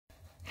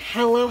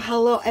Hello,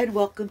 hello, and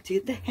welcome to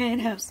the hen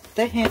house.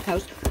 The hen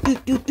house. Do,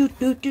 do, do,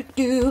 do, do,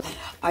 do.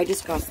 I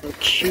just got the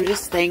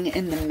cutest thing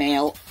in the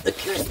mail. The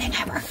cutest thing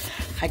ever.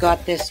 I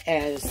got this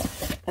as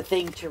a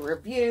thing to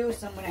review.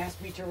 Someone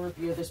asked me to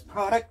review this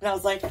product, and I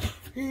was like,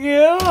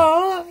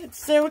 yeah,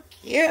 it's so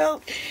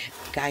cute.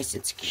 Guys,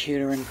 it's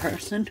cuter in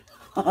person.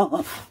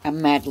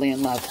 I'm madly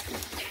in love.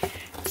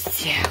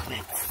 So,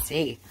 let's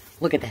see.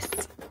 Look at this.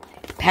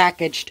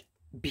 Packaged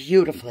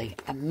beautifully,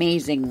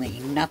 amazingly.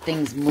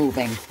 Nothing's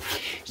moving.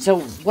 So,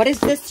 what is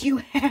this,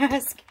 you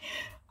ask?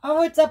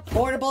 Oh, it's a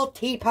portable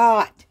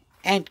teapot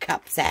and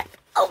cup set.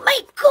 Oh my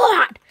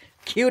God!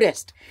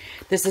 Cutest.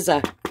 This is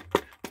a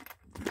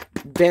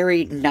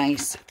very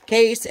nice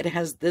case. It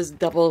has this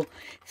double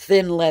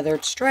thin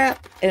leathered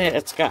strap, and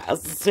it's got a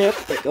zip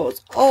that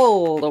goes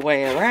all the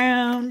way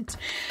around.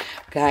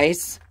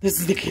 Guys, this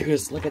is the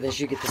cutest. Look at this.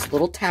 You get this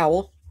little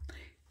towel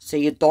so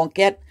you don't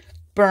get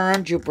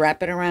burned. You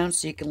wrap it around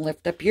so you can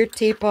lift up your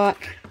teapot.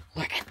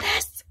 Look at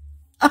this.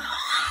 Oh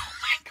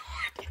my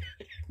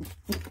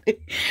God.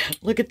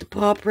 Look at the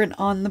paw print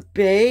on the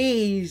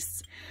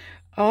base.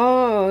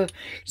 Oh,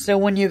 so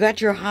when you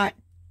got your hot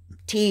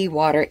tea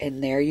water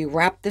in there, you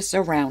wrap this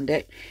around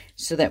it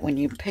so that when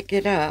you pick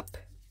it up,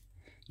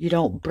 you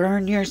don't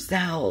burn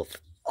yourself.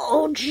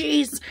 Oh,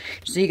 jeez.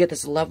 So you get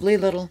this lovely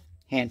little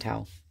hand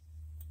towel.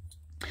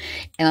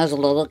 And as a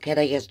little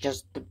kitty, it's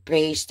just the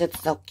base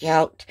that's so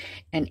cute.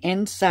 And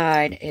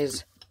inside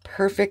is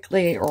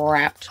perfectly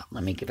wrapped.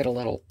 Let me give it a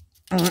little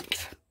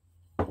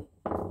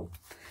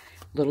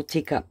little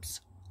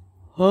teacups.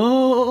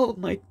 Oh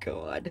my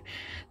God.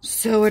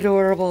 So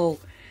adorable.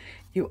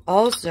 You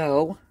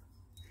also,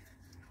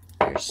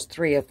 there's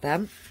 3 of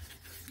them.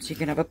 So you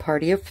can have a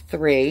party of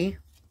 3.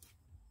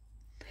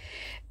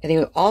 And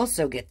you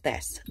also get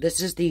this. This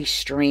is the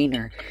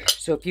strainer.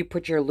 So if you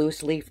put your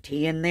loose leaf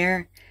tea in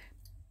there,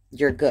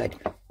 you're good.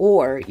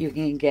 Or you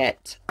can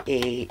get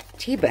a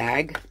tea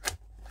bag.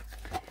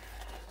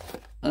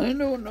 I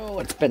don't know.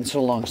 It's been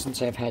so long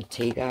since I've had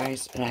tea,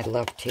 guys. And I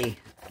love tea.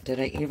 Did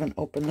I even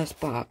open this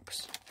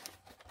box?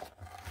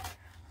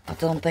 I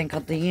don't think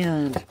at the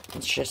end.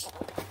 Let's just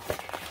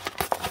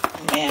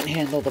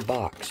manhandle the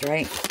box,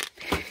 right?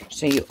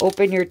 So you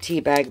open your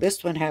tea bag.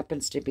 This one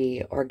happens to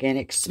be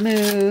organic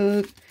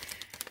smooth.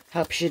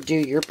 Helps you do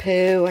your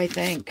poo, I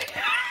think.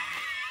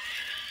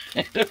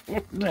 I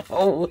don't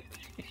know.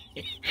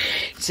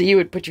 So you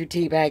would put your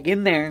tea bag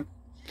in there,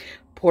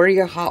 pour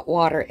your hot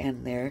water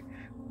in there,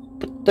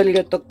 put the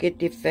little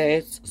kitty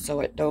face so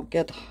it don't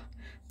get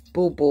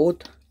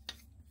boo-booed.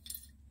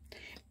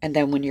 And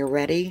then when you're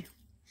ready,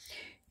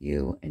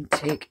 you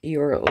take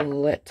your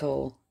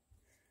little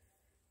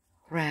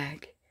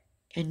rag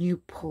and you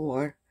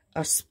pour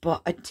a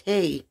spot of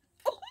tea.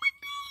 Oh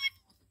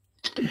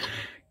my God.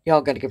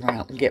 Y'all got to give her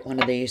out and get one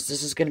of these.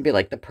 This is going to be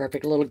like the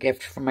perfect little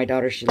gift for my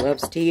daughter. She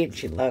loves tea and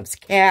she loves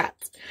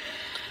cats.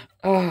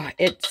 Oh,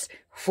 it's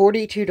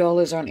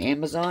 $42 on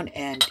Amazon,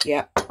 and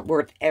yeah,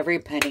 worth every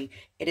penny.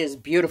 It is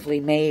beautifully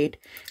made.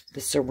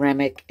 The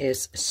ceramic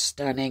is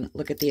stunning.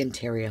 Look at the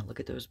interior. Look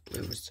at those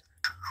blues.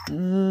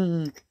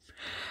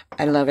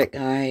 I love it,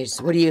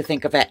 guys. What do you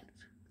think of it?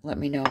 Let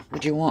me know.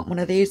 Would you want one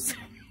of these?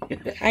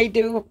 I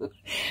do.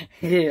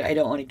 I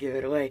don't want to give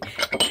it away.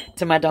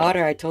 To my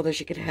daughter, I told her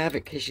she could have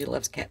it because she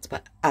loves cats,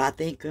 but I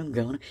think I'm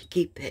going to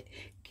keep it.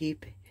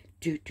 Keep it.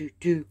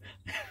 Do.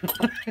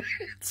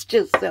 It's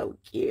just so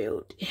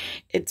cute.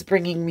 It's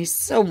bringing me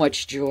so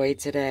much joy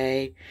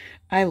today.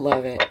 I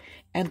love it.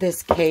 And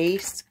this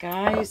case,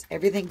 guys,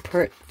 everything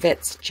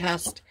fits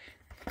just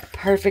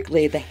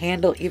perfectly. The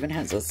handle even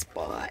has a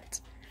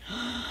spot.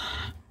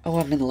 Oh,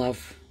 I'm in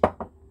love.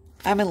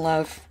 I'm in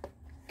love.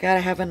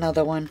 Gotta have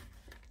another one.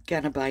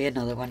 Gonna buy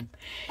another one.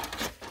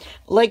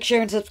 Like,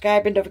 share, and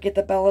subscribe, and don't forget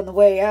the bell on the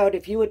way out.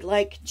 If you would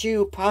like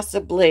to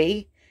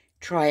possibly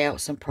try out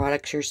some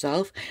products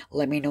yourself,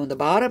 let me know in the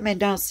bottom,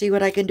 and I'll see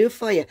what I can do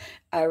for you.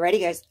 Alrighty,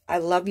 guys. I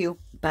love you.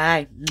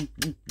 Bye.